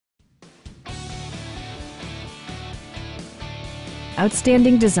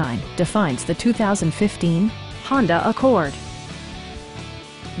Outstanding design defines the 2015 Honda Accord.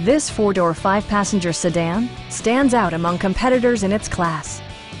 This four-door, five-passenger sedan stands out among competitors in its class.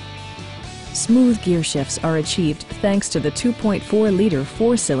 Smooth gear shifts are achieved thanks to the 2.4-liter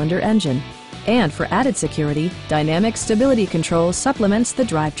four-cylinder engine. And for added security, dynamic stability control supplements the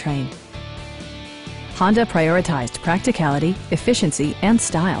drivetrain. Honda prioritized practicality, efficiency, and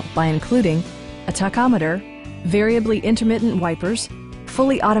style by including a tachometer, variably intermittent wipers,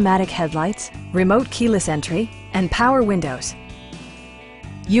 fully automatic headlights, remote keyless entry, and power windows.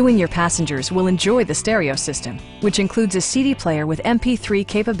 You and your passengers will enjoy the stereo system, which includes a CD player with MP3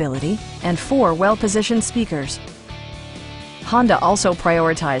 capability and 4 well-positioned speakers. Honda also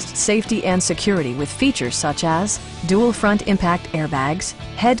prioritized safety and security with features such as dual front impact airbags,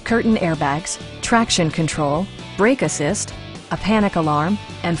 head curtain airbags, traction control, brake assist, a panic alarm,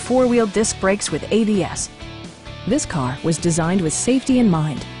 and 4-wheel disc brakes with ABS. This car was designed with safety in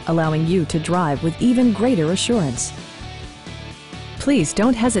mind, allowing you to drive with even greater assurance. Please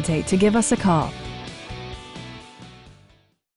don't hesitate to give us a call.